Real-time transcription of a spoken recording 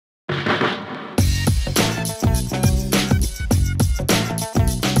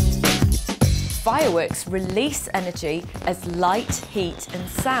fireworks release energy as light, heat and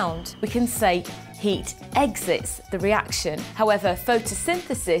sound, we can say heat exits the reaction. However,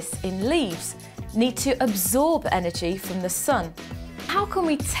 photosynthesis in leaves need to absorb energy from the sun. How can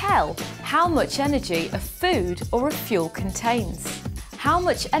we tell how much energy a food or a fuel contains? How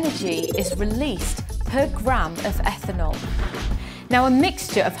much energy is released per gram of ethanol? Now, a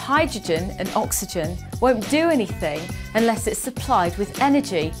mixture of hydrogen and oxygen won't do anything unless it's supplied with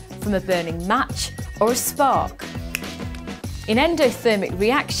energy from a burning match or a spark. In endothermic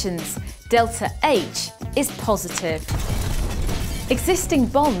reactions, delta H is positive. Existing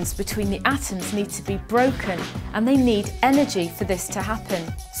bonds between the atoms need to be broken and they need energy for this to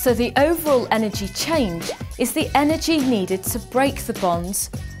happen. So the overall energy change is the energy needed to break the bonds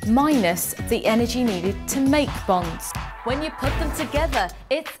minus the energy needed to make bonds. When you put them together,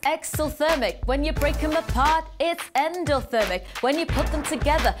 it's exothermic. When you break them apart, it's endothermic. When you put them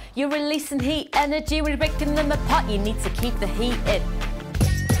together, you're releasing heat energy. When you're breaking them apart, you need to keep the heat in.